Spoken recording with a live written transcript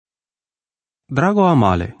Drago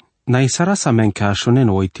amale, na isara sa men ka shonen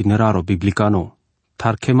o itineraro biblicano,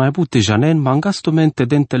 tar ke mai bute janen mangastumente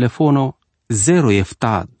den telefono 0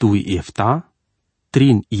 efta 2 efta,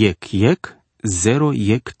 3 yek 0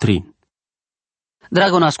 yek 3.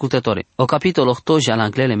 Dragon ascultători, o capitolo 8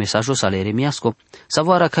 all'anglele messaggio sale Eremiasco,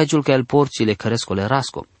 savoara cagiul che il porci le cresco le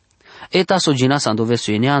rasco. Eta sogina sando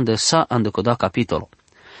verso ineande sa andecoda capitolo.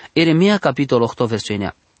 Eremia capitolo 8 verso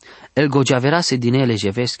inea. El gogiavera se dine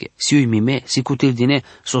legevesche, si uimime, si cutil dine,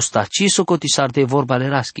 sostaci socotisar de vorba le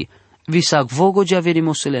raschi, visag vo gogiaveri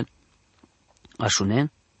moselen.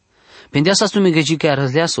 Așunen? Pendea sa stumegăgi că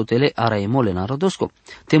arăzlea sotele araemole narodosco,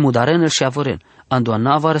 te mudaren el și avoren,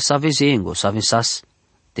 andoanavar să vezi engo, să avensas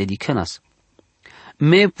dedicanas.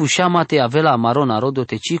 Me pușama te avela amaro narodo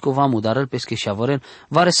te cico va mudarel pesche și avoren,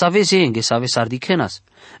 vare să vezi enge, să avesar dicanas.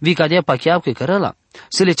 Vi cadea pacheau că cărăla,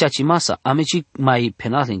 să le ceaci masa, ameci mai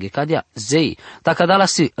penal lângă cadea, zei, dacă da la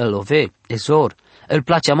si el love, ezor, el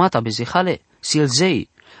place amata bezehale, si el zei,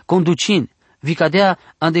 conducin, vi cadea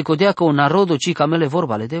andecodea că un narodo ci camele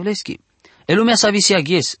vorbale de vleschi. E lumea sa visia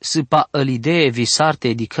ghes, sâpa îl idee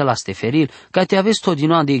visarte di căla steferil, ca te aveți tot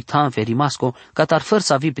din de ictan ferimasco, ca tar făr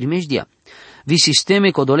să vi primejdia. Vi sisteme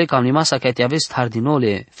codole cam limasa ca te aveți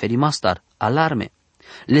hardinole ferimastar, alarme.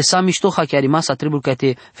 Lesa miștoha chiar rimasa trebuie ca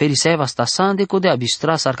te ferisaeva sta sande codea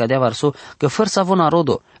bistras ar cadea varso, că făr să vă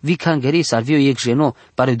narodo, vi cangeri ar viu ec geno,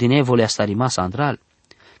 pare din evole asta rimasa andral.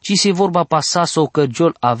 Ci si vorba pasa so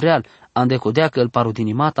cărgiol avreal, ande codea că îl paru din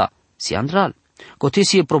imata, si andral.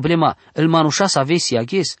 Cotesi e problema, îl manușa să avesi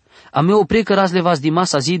aghes. A me opre că raz levas di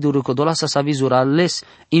masa ziduri codolasa să avizura ales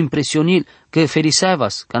impresionil că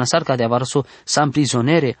ferisaevas, ca nasar ca de avarso să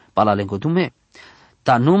împrizonere pala lengodume.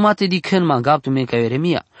 Ta nu mate di când mangaptume ca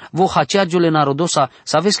Eremia, vo haceagiole narodosa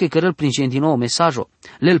să aveți că cărăl prin din nou mesajo,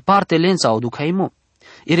 lel parte lența o ducaimo.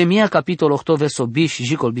 Eremia capitol 8 verso biș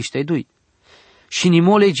jicol biștedui. Și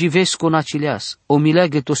nimole givesco nacileas, o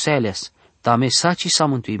mileagă toseleas, ta mesaci sa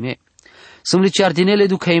mântuime. Să-mi lice ardinele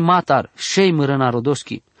ducai matar, șei mără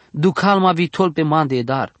narodoschi, ducalma vitol pe mande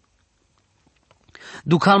edar.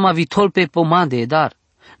 Ducalma vitol pe pomande edar.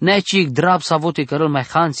 Necic drab sa vote cărăl mai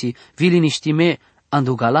hanții, viliniștime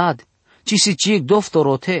andugalad, ci si cic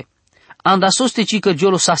doftorote. Andasoste ci că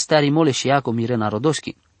giolo sa starimole și iaco mire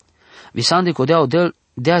narodoschi. Visande codea odel,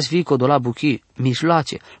 de-azi vi codola buchi,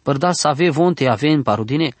 mijloace, părda să ave vonte aven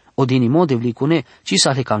parudine, odinimo de vlicune, ci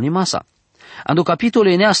sa le calni masa. Ando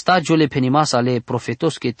capitole nea stagiole penimasa le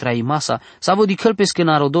profetosche traimasa, sa vodi călpesche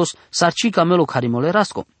narodos, sarcica melo carimole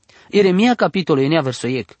rasco. Eremia capitole nea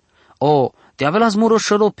versoiec. O, te avelas muro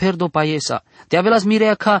șăro perdo paiesa, te avelas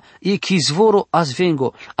mirea ca e chizvoro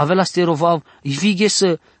azvengo, avelas te rovau, vighe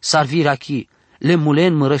să sarvirachi, le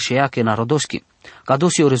mulen mărășea che narodoschi. Ca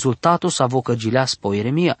dosi o rezultato sa vo cărgileas po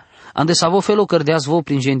Eremia, ande sa vo felo cărdeas vo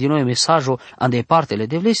prin gendinoe mesajo ande partele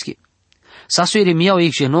de vleschi. Sasu Eremia o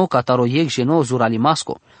ec geno, cataro ec geno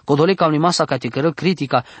zuralimasco, codole ca unimasa ca te cărăl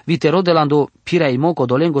critica, vitero de lando piraimo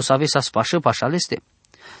codolengo sa avesa spașă pașaleste.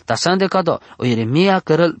 Ta sande cado, o Eremia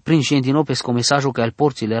cărăl prin gendino pesco mesajo ca el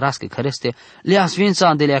porțile rasche căreste, le asvința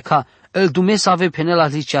andelea ca, el dumes ave penela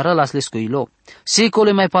ziciară las lescoilo.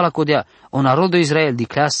 Secole mai pala codea, o narodo Israel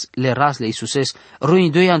dicleas le rasle Isuses,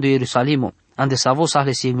 ruin doi ando Ierusalimo, ande savo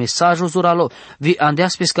sahle si mesajo zuralo, vi ande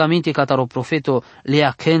aspesca minte cataro profeto le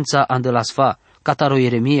acenza ande lasfa, cataro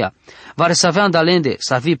Eremia. Vare să avea andalende,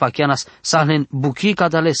 să vi pachianas, sahlen buchi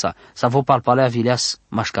cadalesa, să vo palpalea vileas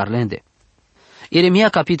mașcarlende. Eremia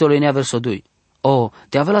capitolo enea verso 2. O,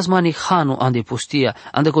 te avelas mani hanu ande pustia,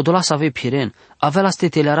 ande codolas ave piren, avelas te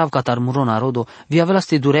telearav catar muro narodo, vi avelas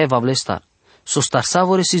te dureva vlestar. Sostar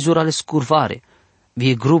savore si zurale scurvare,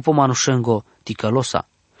 vi grupo manușengo ticălosa.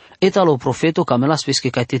 Etalo profeto camelas pesche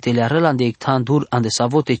ca te telearel ande ectan dur ande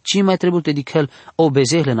savote ci mai trebute dicel o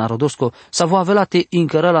bezehle narodosco, savo avela te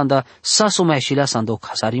incărăl anda saso mai șileas ande o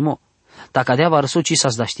casarimo. Ta cadea varso ci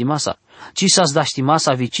sa-ți daștimasa, ci sa-ți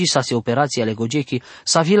daștimasa vi ci sa-se operația legogechi,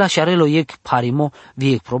 sa vila și arelo ec parimo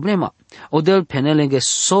vi ec problema. O del penelenge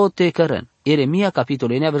sote căren. Eremia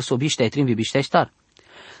capitolo enea verso biștea trim vi biștea star.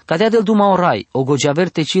 Cadea del duma orai, o gogiaver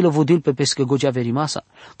te cilo vudil pe pesche gogiaverimasa,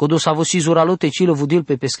 codo savo si zuralo te cilo vudil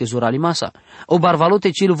pe pesche zuralimasa, o barvalo te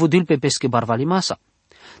cilo vudil pe pesche barvalimasa.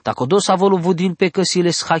 Ta codo savo lo vudil pe căsile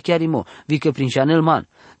schachiarimo, vi că prin janel man,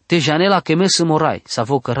 te janela che mes morai,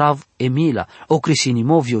 savo cărav emila, o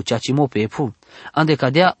crisinimovio ceacimo pe epul, ande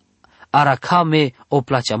cadea aracame o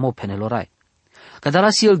placeamo penelorai. Cadara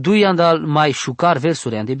si el dui andal mai șucar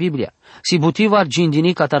versuri ande Biblia, si butivar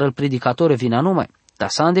gindini catar el predicatore vina numai. Ta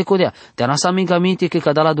sande codea, te anasa minga minte că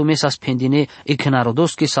cadala dumesa spendine e că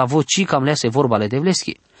narodoschi sa voci cam lease vorbale de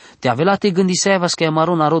vleschi. Te avela te gândiseavas că e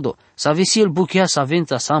maro narodo, sa vesi el buchea sa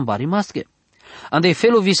vența sa ambarimasche. ande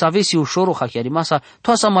felo vi savesi ushoro hachiarimasa,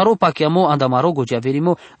 toasa maro pachiamo anda maro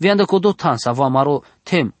gojaverimo, vi ande kodotan savo amaro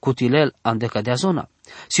tem kutilel ande cadea zona.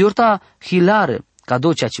 Siorta hilare,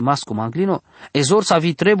 cado ceea ce mascu manglino, ezor sa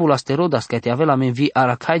vi trebul asterodas că te avea men vi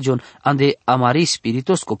aracaijon ande amari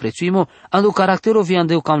spiritos co prețuimo, andu caractero vi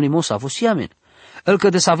ande cam limos avosiamen. El că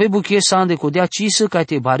de să ave buchie să ande codea cisă ca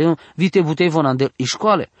te barion vite butei von ande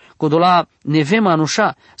școale, codola nevem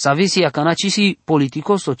anușa, să avesi acana cisi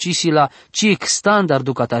politicos o cisi la ciec standard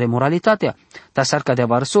ducatare moralitatea, ta sar ca de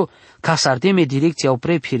avarso, ca s-ar deme direcția o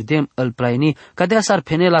prepirdem îl plaini, ca de s-ar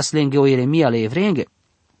penela slenge o Ieremia le evreenge.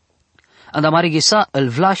 Andamare ghesa îl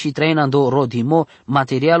vla și trăinando rodimo,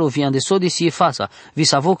 materialul vi ande sodisi e fața, vi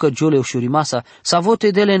savo că giule ușurimasa, savo te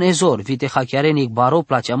dele în ezor, vi te hachiarenic baro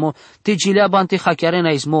placeamo, te gileaba ante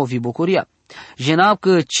hachiarena izmo vi bucuria. Jenab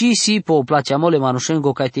că ci si po placeamo le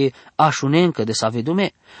manușengo ca te așunencă de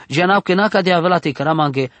savedume. Jenab că naca de avela te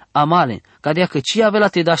căramange amalen, ca de că ci avela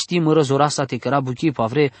te da știm răzorasa te căra buchi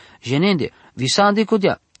pavre jenende, vi sa ande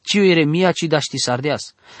codea. Ciu Ieremia ci da ști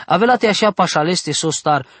sardeas. Avela te așa pașaleste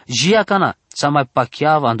sostar jia cana, sa mai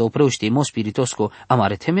pachiava ando preuștimo spiritosco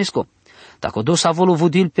amare temesco. Dacă dos avolo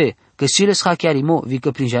vudil pe, că siles hachiarimo vi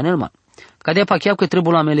că prin janelman. Cadea pachiau că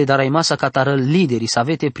trebuie la mele daraimasa catară lideri să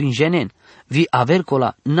avete prin jenen. Vi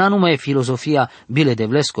avercola, na numai filozofia bile de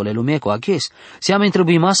vlesco le lumeco aches. Se am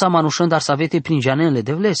întrebi masa manușând dar să avete prin janele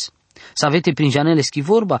de vles. Să avete prin janele schi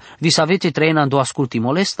vorba, vi să avete trăina ando asculti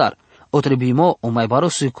molestar. O trebimo o mai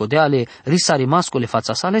barosu codeale risari mascole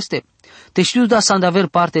fața saleste. Te știu da să aver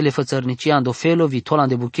parte le fățărnicia ando felo vitolan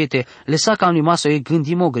de buchete, le sa cam limasa e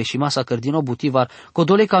gândimo greșimasa cărdino butivar,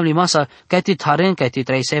 codole cam limasa ca te taren ca te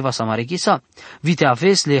traiseva sa mareghisa. Vite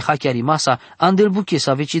aves le hachiarimasa andel buche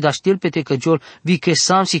sa veci da știl pe te căgiol vi che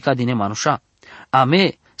samsi ca dine manușa.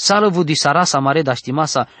 Ame sală vudi sarasa mare da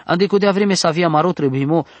știmasa, ande codea vreme să avea maro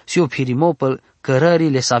trebimo si o pirimo pel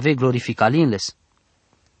cărările să ave glorificalinles.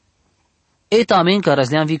 Eta amen că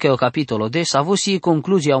răzleam vi că o capitolo de să avusi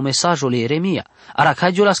concluzia o mesajului Ieremia.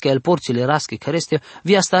 Aracagiolas că el porțile rasche căreste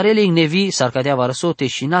via starele ignevi sarcadea varăsote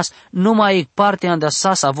și nas numai ec parte anda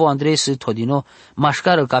sa savo Andres todino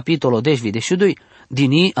mașcar el capitolo de vi de șudui.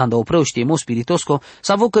 Dini anda o preuștiemo spiritosco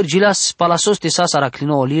savo cărgilas palasoste sa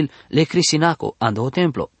saraclino olil le crisinaco anda o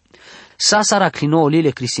templo. Sasara clino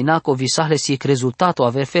lile crisinaco visahles e rezultato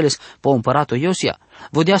aver feles po împăratul Iosia.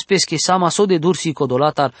 Vodeas pesche sama so de dursi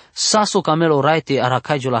codolatar saso camelo raite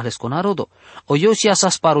aracagiola hresco narodo. O Iosia sa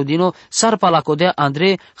sparudino sar palacodea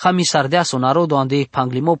Andre hamisardea so narodo ande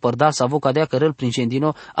panglimo părdal sa vocadea cărăl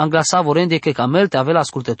princendino anglasa vorende că camel te avea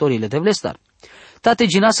ascultătorile de vlestar. Tate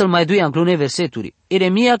gina să-l mai dui anglune verseturi.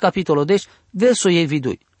 Ieremia capitolo 10 verso ei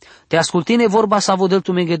vidui. Te ascultine vorba sa vodel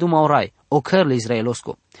tu menge duma orai, o cărle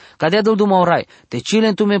israelosco. Cadea dul duma orai, te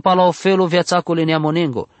cilen tu me pala o felo viațacole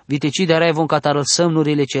neamonengo, vite ci de rai von catarăl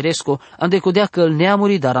sămnurile ceresco, ande codea că îl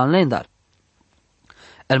neamuri dar an lendar.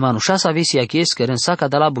 El manușa sa vesi achies că rânsaca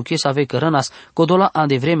de la buche sa ve cărănas, codola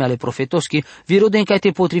ande vreme ale profetoschi, viroden ca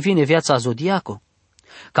te potrivine viața zodiaco.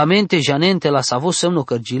 Camente janente la savo sămno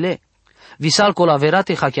cărgile, visal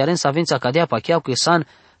colaverate hachiaren sa vența cadea pacheau că san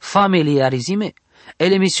familiarizime,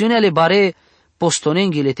 el emisiunea le bare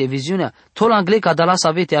postonenghile televiziunea, tol angleca de la să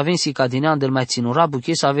avete avensi ca din an del mai ținura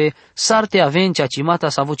buche să ave sarte avencea cimata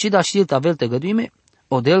să vocida știlt avel tăgăduime,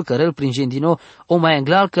 odel cărăl pringendino o mai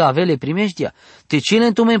englal că avele primejdia, te cile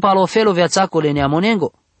întumen palofelo viațacole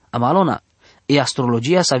neamonengo, amalona, e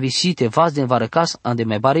astrologia să visite vas de varăcas ande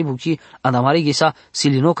mai bare buchi andamare ghisa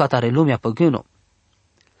silino catare lumea păgâno.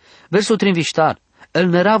 Versul trinviștar, el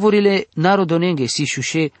năravurile narodonenge si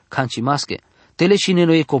șușe cancimasche,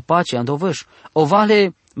 telecinelo e copace andovăș,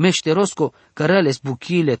 ovale meșterosco cărăles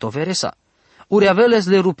buchile toveresa. Ureaveles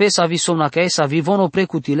le rupesa vi somnacaesa vi vono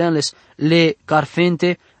precutilenles le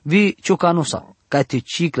carfente vi ciocanosa, ca te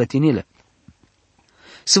ciclătinile.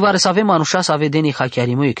 Să vare să avem anușa să vedeni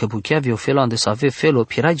hachiarimoi că buchea vi o felo ande să ave felo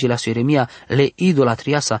piragila su Ieremia le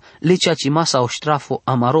idolatriasa, le ceacimasa o ștrafo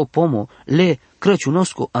amaro pomo, le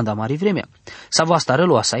crăciunosco andamari vremea. Să vă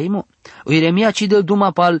astarălo asaimo. O Ieremia ci del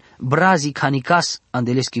duma pal brazi canicas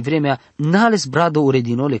andeleschi vremea nales brado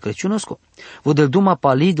uredinole crăciunosco. Vă del duma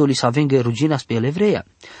pal idoli să avenge rugina spe elevreia.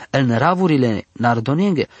 El năravurile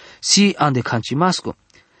nardonenge si ande cancimasco.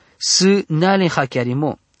 Să nealen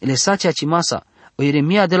hachiarimo. Le sa ceacimasa. O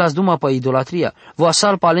Ieremia de las duma pe idolatria, vo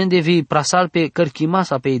asal palende vi prasal pe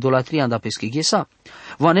cărchimasa pe idolatria anda peschighesa.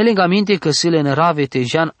 Vo anelenga minte că sile nerave te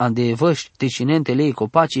jan ande văști te cinente lei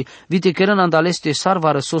copaci, vite cărăn andaleste sar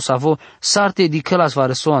varăso savo, sarte dicălas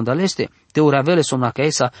varăso andaleste, te uravele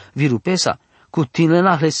somnacaesa virupesa, cu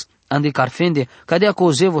tinlenahles ande carfende, cadea cu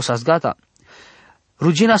ozevo sas gata.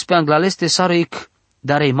 Ruginas pe anglaleste sarăic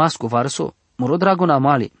darei mascu varăso. Moro dragona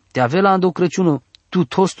mali, te avela ando Crăciunu, tu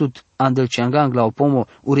tostut andel ciangang la opomo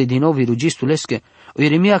uredinovi rugistuleske, o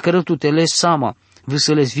Ieremia cărăl tu teles sama,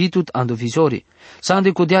 vâsăles vitut ando vizori. Sa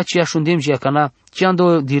ande codea ci așundem jiacana, ci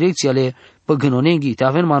ando direcțiale păgânonenghi, te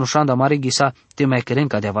avem manușanda mare ghisa, te mai căren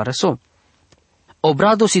ca de avarăso.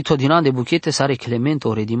 Obrado si todinan de buchete sare Clemento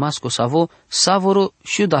ore Dimasco savo, savoro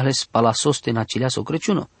și udales palasoste nacileaso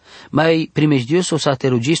Crăciuno. Mai primejdioso sa te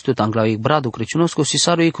rugistut anglau brado Crăciunosco si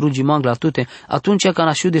saro ec rugimang la tute, atunci ca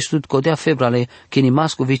nașiu destut codea febrale,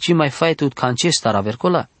 chenimasco vici mai faetut cancestar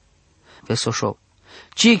avercola. Verso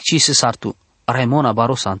cic ci se sartu, Raimona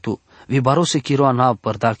barosantu, vi barose chiroa na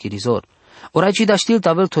părdal chirizor. Orai ci da știl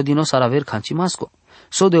tavel todinos ar aver cancimasco.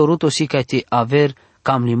 So de oruto si ca te aver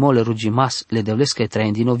cam limole rugimas le devlescă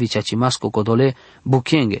traendinovi ciacimasco codole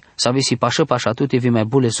buchenge, să visi pașă pașa tute vi mai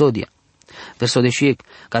bule zodia. Verso de șiec,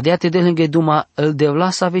 ca dea te de lângă duma îl devla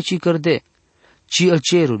să veci cărde, ci îl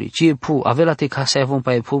ceruri, ci e pu, avela te ca să avem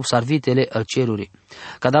pa e pu, sarvitele îl ceruri.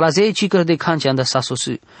 Ca da la zei ci cărde canci anda sa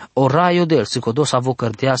sosi, o raio del, să codos avo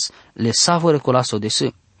cărdeas, le savore colaso de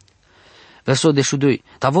să. Verso de șudui,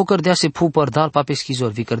 tavo cărdea se pu părdal pa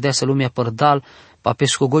peschizor, vi cărdea să lumea părdal pa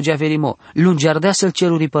pescogogea verimo, lungeardea să-l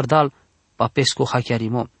ceruri părdal pa pesco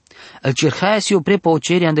hachiarimo. Îl cerhaia si opre pa o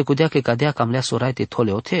ceri ande codea că cadea cam leas oraite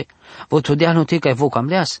tole ote, vo todea note că ai vo cam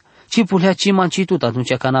leas, ci pulea ci mancitut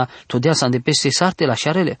atunci cana todea să andepese sarte la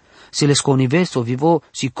șarele, se le sconivesto vivo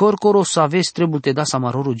si corcoro să aveți trebul te da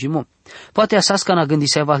samaroru gimo. Poate asas cana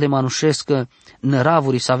gândisea va le manușesc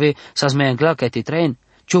năravuri să ave să-ți mai angla că te traen,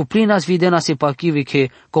 cioplinas videna se pachivi che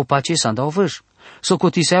copace s-andau vâș. So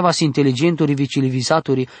cotiseava si inteligentori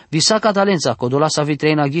vicilivizatori, visa ca talența, codola să avi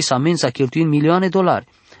treina ghisa mensa cheltuind milioane dolari.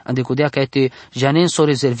 Ande codea ca te janen so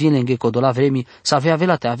rezervin lenghe codola vremi, să avea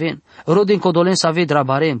vela te aven. Roden codolen să ave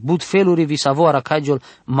drabaren, but feluri visavo aracagiol,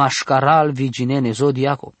 mașcaral viginene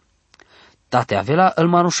zodiaco. Tate avela îl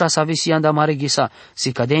manușa să ave si anda mare ghisa,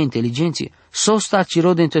 si cadea inteligenții. So sta ci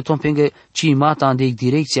roden te tompenghe ci imata ande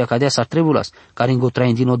direcția cadea s-ar trebulas, care îngo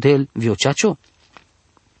train din odel vioceacio.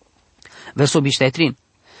 Verso biștaitrin.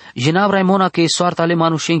 Jena Raimona că e soarta le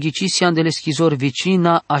manușenghi ci si andele schizor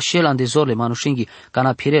vicina așel andezor le manușenghi, ca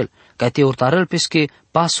na pirel, ca te urtarăl pesche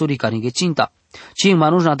pasuri care îngheținta. Ci în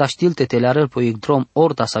manușna da știlte te le-arăl po drom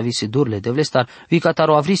orta să vise durle de vlestar,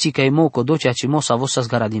 vicataro avrisi ca emo codocea ci mo să vo să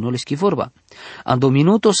zgaradinole schi vorba. Ando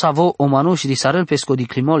minuto să vo o manuș disarăl pesco di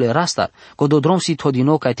climole rastar, cododrom si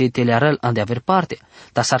todino ca te le-arăl ande aver parte,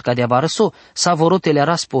 ta sar ca de abarăso, să voro te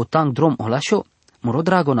le-aras po tang drom o lașo. Moro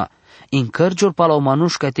dragona, incărgior pa la o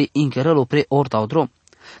manuș ca te incherăl opre orta o drom.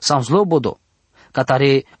 Sam zlobodo, ca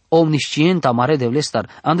tare omniscienta mare de vlestar,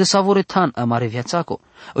 ande savore tan a mare viațaco.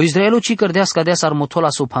 O Israelu ci cărdească dea s-ar motola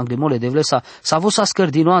sub hanglimole de vlesa, s-a vos a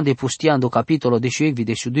scărdinoan de pustiando capitolo de șuecvi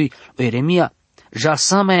de șudui, o Ieremia, jar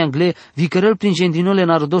sa mai angle, vi cărăl prin gendinole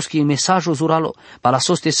narodoschi mesajul zuralo, pa la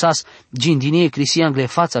soste sas gendinee crisi angle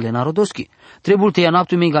fața le narodoschi. Trebul te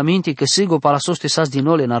ianaptu megamente că sigo pa la soste sas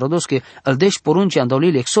dinole narodoschi, îl deși porunci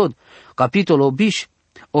andaulil exod, capitolo biș,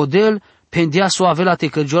 odel, pendea so avela te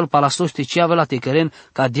cărgiol pa la soste ci avela te căren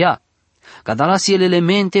ca dea. Ca da lasi el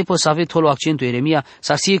elemente po să ave tolo accentul Ieremia,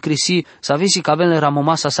 să sie crisi, să avesi cabelele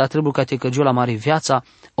ramomasa să trebul ca te cărgiol la mare viața,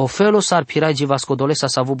 o felo s-ar pirai givascodolesa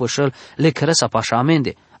să avu bășăl, le cărăsa pașa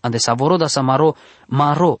amende. Ande sa voroda sa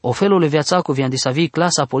maro, o felo le viața cu vi ande sa vi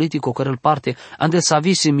clasa politico cărăl parte, ande sa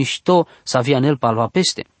vi se mișto sa vi anel palva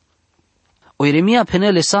peste. O Ieremia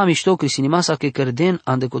penele sa mișto crisinimasa că cărden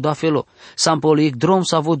ande coda felo, sa împolic drom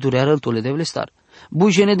să avu durearăl tole de vlestar.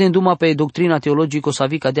 Bujene de înduma pe doctrina teologico să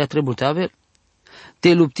vi ca dea trebul te aver.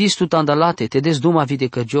 Te luptis tu tandalate, te des duma vi de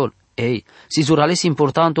cărgiol. Ei, si zurales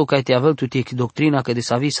importanto ca te avel tu te doctrina că de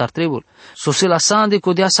sa vi s-ar trebul. So se la sa ande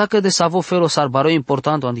codea sa că de sa vo felo s-ar baro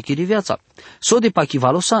importanto ande chiri viața. So de pa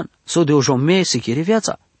chivalosan, so de o jome se chiri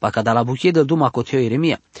viața. Pa ca da la buchie de duma coteo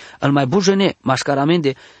Ieremia. Îl mai bujene,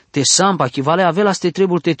 mașcaramende, te sampa chivale avela ste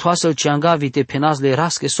trebul te toasă-l ceangavi te penazle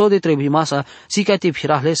rasche, so de trebi masa, si ca te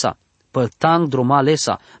pirahlesa. Păltang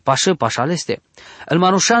dromalesa, pașă pașaleste. El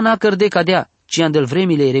manușa n-a cărde cadea, ci andel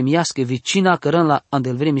vremile Ieremiască vicina cărân la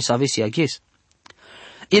andel vremi să avesi aghes.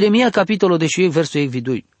 Ieremia capitolo de șuiec versul ec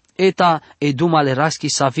vidui. Eta e dumale raschi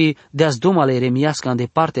să avi deas dumale Ieremiască ande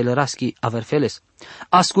partele raschi averfeles.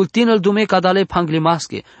 Ascultin-l dume cadale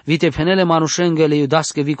panglimasche, vite penele manușengele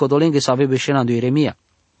iudască vi codolenghe să ave beșena de Ieremia.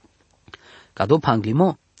 Cado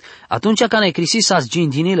panglimo. Atunci ca ne crisi s-as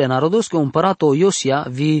gindinile narodoscă împăratul Iosia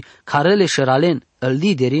vi carele șeralen, îl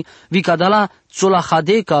lideri, vi cadala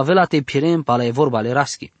țolahade ca avela te pirem pala e vorba le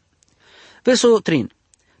raschi. Verso 3.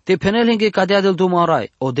 Te penelenghe cadea del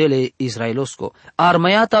dumarai, odele Israelosco,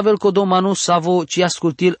 armaiat avel codomanu savo ci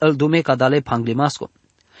ascultil îl dume cadale panglimasco.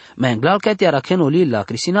 Menglal că te arakeno lilla,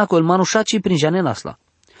 Cristina cu el manușaci prin janenasla.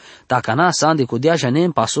 Dacă na sande cu dea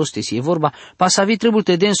janen pasoste si e vorba, pasavi trebuie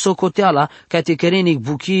te den socoteala ca te kerenic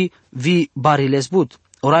buchi vi barilesbut.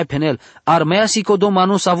 Orai penel, armea si că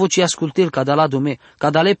domanu s-a voci ascultil ca da la dume, ca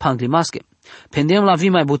da le panglimasche. Pendem la vi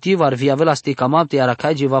mai butiv ar vi avea ste camapte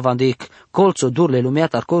aracage va vandeic colțo durle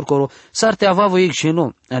lumeat ar corcoro, s-ar te avea voic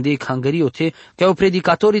geno, adic hangărio te, ca o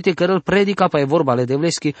predicatorii te cărăl predica pa e vorba le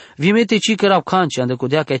devleschi, vi mete ci cărau canci, ande cu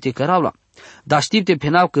dea ca te căraula. Dar știpte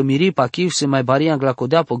penau că miri pa chiv se mai baria la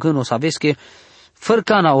codea pe gâno să aveți că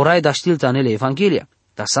fărcana orai da știlta anele Evanghelia.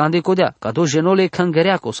 Dar s-a îndecodea, ca do genole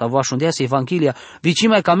căngăreaco să vă așundeasă Evanghelia, vici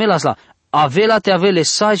mai camelas la, avela te avele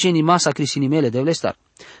sajeni masa crisinimele de vlestar.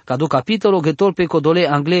 Ca do capitolo gătol pe codole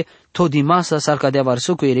angle, tot din masa s-ar cadea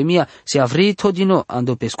varsu cu Eremia, se avrii tot din nou,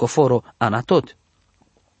 ando pe scoforo, anatot.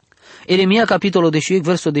 Eremia capitolo deșuiec,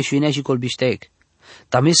 verso deșuinea și colbișteec.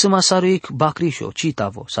 Tame să masaruic bacrișo,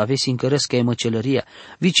 citavo, să aveți încărăsc că e măcelăria,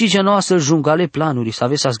 vicigea noastră jungale planuri, să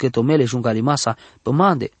aveți asgătomele jungali masa,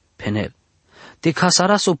 pămande, penel. Te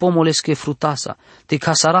casaraso pomolesche frutasa, te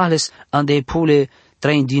casarales ande e pule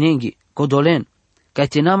traindinenghi, codolen, ca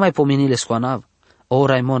te n-a mai pomenile scoanav, o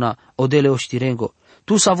Raimona, o dele o știrengo,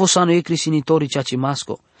 tu sa vosano e crisinitori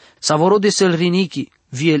ceacimasco, sa vorode să-l rinichi,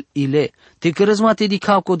 viel ile, te cărăzmate di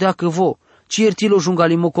cau codea că vo, ciertilo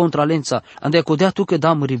jungalimo contra lența, ande codea tu că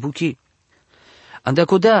da măribuchi. Ande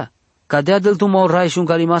codea, ca dea del duma orai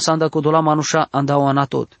jungalima sa anda codola manușa anda o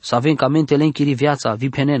anatot, să avem ca mentele închiri viața,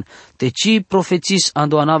 vipenen, te ci profețis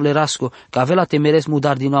ando anavle rasco, că avea temeres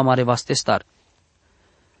mudar din nou mare vastestar.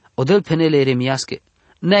 Odel penele eremiasche,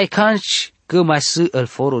 n-ai canci că mai să îl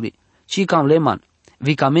foruri, ci cam leman,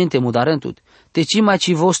 vicamente mudarentut, te ci mai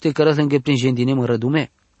ci voste cărăs lângă prin gendine mă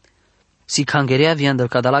rădume. Si cangerea vian del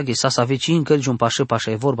cadalaghe sa să veci încălgi un pașă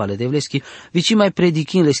e vorba le devleschi, vici mai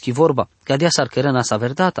predichin leschi vorba, ca dea s-ar cărăna sa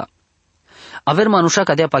verdata. Aver manușa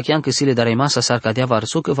ca dea pachean că sile dar masa s-ar ca dea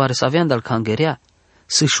varsu că va să avean dal cangerea,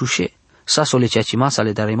 să șușe, sa solecea ci masa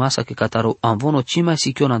le dar masa că cataro anvono ci mai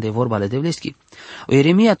sichiona de vorba le devleschi. O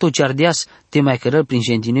Eremia tot ce ardeas te mai cărăl prin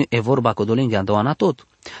gendine e vorba codolenghe andoana tot.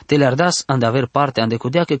 Te le ardas ande aver parte ande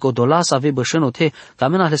codea că codola să ave bășăno te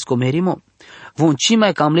camena les comerimo. Von ci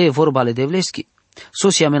mai cam le e vorba le devleschi.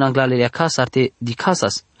 Sosia mena anglalele acasă arte di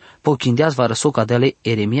casas. Pochindeaz va răsoca de ale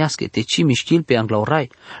eremiasche, te ci miștil pe anglaurai.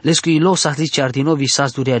 Lescu ilo sa zice ardino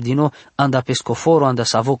visas duri ardino anda pe scoforo anda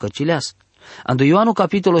savo cărcileas. Ando Ioanu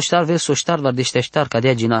capitolo ștar verso ștar var dește ștar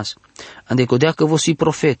cadea ginas. Ande codea că vosi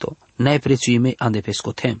profeto, n-ai prețuime ande pe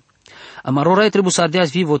scotem. Amarorai trebuie să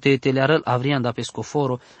ardeați vivo te le arăl avrianda pe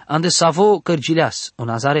scoforo, ande savo cărgileas, o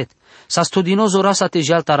Nazaret. Sa studinozo rasa te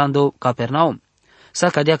jalta rando Capernaum. Sa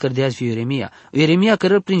cadea cărdeați viu Eremia. Eremia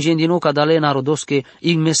cărăl prin gendino cadale narodosche,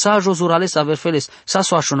 ig mesajos urales averfeles, sa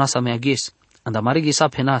so așunasa mea ghes. Anda mare ghesa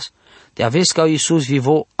penas. Te aveți ca Iisus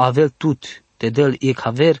vivo avel tut. Te dăl ec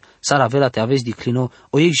haver, sar avela te aveți diclino,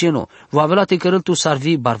 o ec geno, vo avela te cărăl tu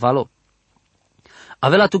sarvi barvalo.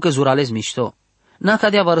 Avela tu că zurales mișto. N-a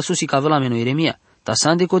cadea va răsusi ca avela meno Eremia, ta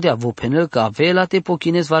s-a îndecodea, vo penel că avela te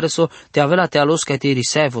pochines va răso, te avela te alos ca te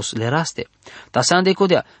risaivos le raste. Ta s-a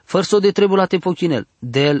îndecodea, fărso de trebula te pochinel,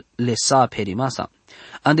 del le sa perimasa.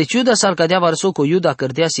 Ande ciuda s-ar cadea va răso co iuda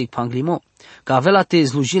cărdea sic panglimo, că avela te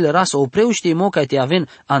zlujile rasă, o preuște mo ca te aven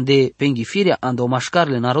ande penghifirea, ande o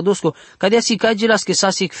mașcarle narodosco, cadea sic agilas că sa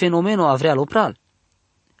sic fenomeno avrea lopral.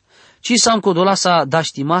 Ci s-am codola sa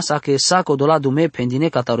daști masa că s-a codola dume pendine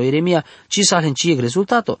cataro Eremia, ci s-a hâncieg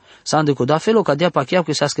rezultato. S-a îndecoda felo ca dea pacheau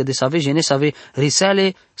că s-a scăde să ave jene să ave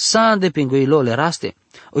risale s-a îndepengoilo le raste.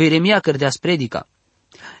 O Eremia cărdea spredica.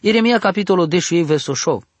 Eremia capitolul deșuiec verso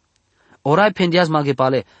șov. Orai pendeaz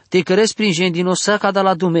maghepale, te căresc prin gendino să cada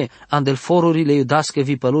la dume, andel forurile iudasche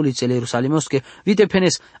vi pălulițele ierusalimosche, vi te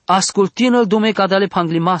penes, ascultină-l dume cadale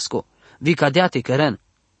panglimasco, vi cadea te căren.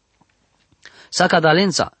 Sa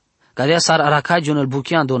cadalența, cadea s-ar aracagion-el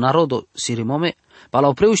bucheando narodo sirimome, pala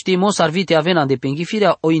o preuști mos ar vite avena de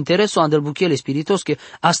penghifirea o intereso andel buchele spiritosche,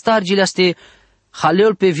 astargile aste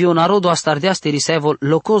haleol pe vio narodo astardeas te risaevo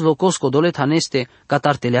locos codolet haneste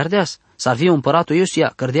catartele ardeas. S-ar vie împăratul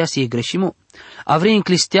Iosia, cărdeasi e greșimo. Avri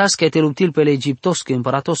înclisteas ca te luptil pe le egiptosche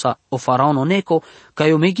împăratosa o faraon oneco, ca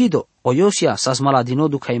eu megido, o Iosia s-a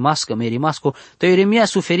smaladinodu ca mască merimasco, te Eremia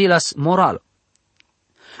suferilas moral.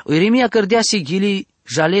 O Eremia cărdeasi gili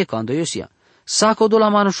jaleco ando Iosia. Saco do la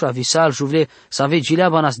manușa visal juvle să ave gilea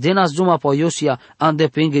banas denas zuma po Iosia ande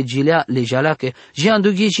penge gilea le jaleache, ji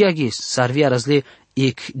andu ghi agis, s-ar via răzle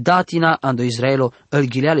ec datina ando Israelo îl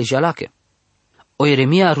gilea le jaleache. O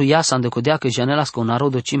Eremia ruia să îndecodea că janelas că un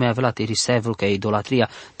narodo ci mai avea te risevul ca idolatria,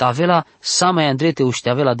 ta avea sa mai andrete uște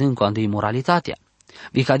avea dânco andu imoralitatea.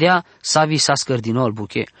 Vi cadea savi sa scărdinol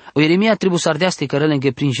buche. O Ieremia trebuie să ardeaste cărăle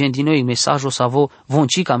înche prin gendinoi mesajo savo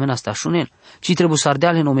vonci ca mena sta șunen. Ci trebuie să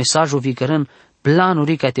ardeale no mesajo vi cărân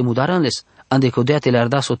planuri ca te mudarânles. Ande codeate le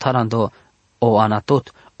arda so tarando o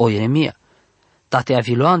Anatot, o Ieremia. Tate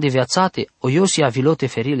aviloan de viațate, o Iosia avilote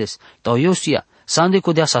feriles, ta o Iosia, sande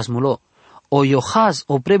codea sa smulo. O Iohaz,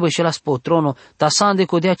 o prebă și las po trono, ta sande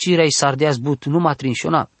codea cirei sardeas but numa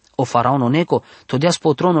trinșona. O faraon oneco, todeas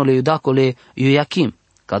po trono le iudacole Ioachim.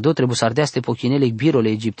 Cado trebuie să ardeaste po chinele birole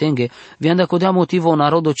egiptenge, vianda codea motivo o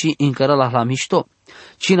narodoci încărăla la mișto.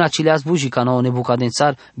 Cina cileas bujica nouă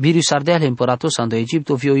Nebucadențar, biriu sardeale împăratos ando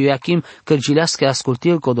Egipto, vio Ioachim, cărgilească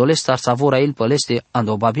ascultil codolestar savora el păleste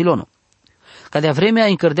ando Babilono. Ca de vremea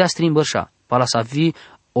încărdea strimbărșa, pala sa vi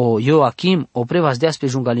o Ioachim, o prevas deas pe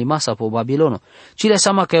jungalimasa po Babilono. Cile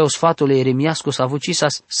seama că e o sfatule Ieremiasco sa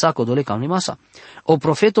vucisas sa codole cam limasa. O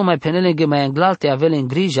profeto mai penelenge mai anglalte avele în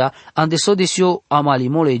grija andesodesio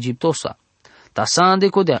amalimole egiptosa. Ta sa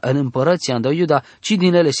andecodea în împărăția andă Iuda, ci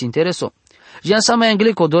din ele se intereso. Jean sa mai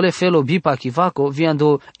angle codole felo bipa chivaco,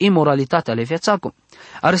 viando imoralitatea le viațaco.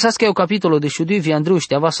 Arăsați că e o capitolo de șudui viandru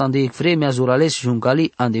șteava să ande vremea zurales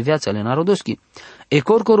jungali ande viațele narodoschi. E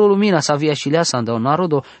corcoro lumina sa via șilea să ande o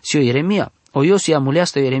narodo si o Ieremia. O Iosia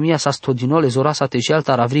muleastă Ieremia sa stodinole zora sa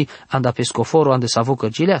tejealta ravri anda pescoforo ande sa vocă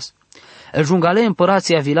gileas. El jungale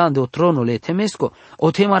împărația vilan de o tronule temesco,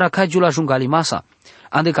 o temara cagiula jungali masa.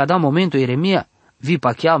 Ande cada momentul Ieremia, vi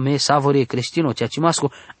pachea me savore creștino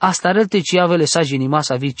ceacimasco, asta rălte ciavele sa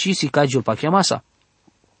jinimasa vi cisi cagiul pachea masa.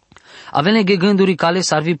 Avene gânduri cale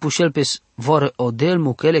s-ar vi pușel pe vor odel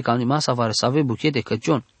muchele ca nimasa var să ave buchete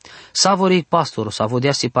căcion. Savoric pastoro sa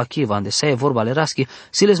vodea si pachiva ande sa e vorba le raschi,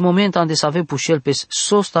 siles moment ande să ave pușel pe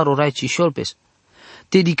sostar orai cișolpes.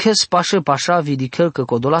 Te dicăs pașa vi dicăl că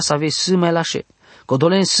codola să ave s mai lașe,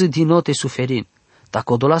 codolen s dinote suferin. Ta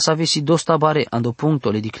codola să ave si dosta bare ando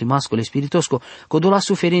punctole di climascole spiritosco, codola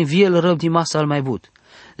suferin viel răb di masa al mai but.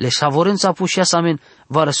 Le savorența pușea să amen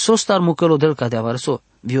var sostar mucălo del ca de avarso.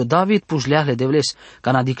 Vio David pușleahle de vles,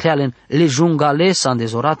 ca na diclealen le jungales san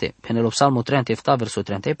dezorate, penelo psalmo 37 verso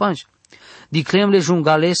 35. Diclem le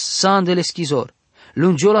jungales san de le schizor.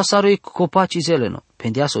 Lungiola saroi copaci zeleno,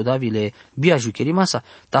 pendeaso David le bia jucheri masa,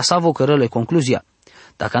 ta savo cărăle concluzia.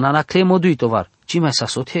 Dacă nana clemo dui tovar, ci mai sa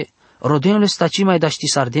sote, rodenule sta ci mai da ști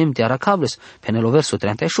sardem te aracables, penelo verso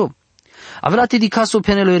 38. Avea te dicaso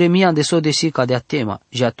penelo Ieremia de so desi ca de tema,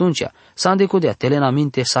 și atunci s-a îndecodea telena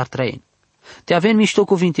minte s-ar train. Te avem mișto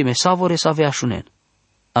cuvintime savore să avea șunen.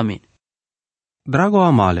 Amin. Drago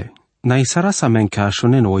amale, na isara sa menca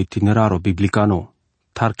șunen o itineraro biblicano,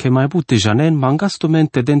 tar che mai bute janen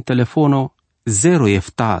mangastumente den telefono 0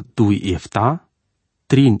 efta 2 efta,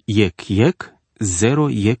 3 yek 0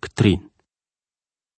 yek 3.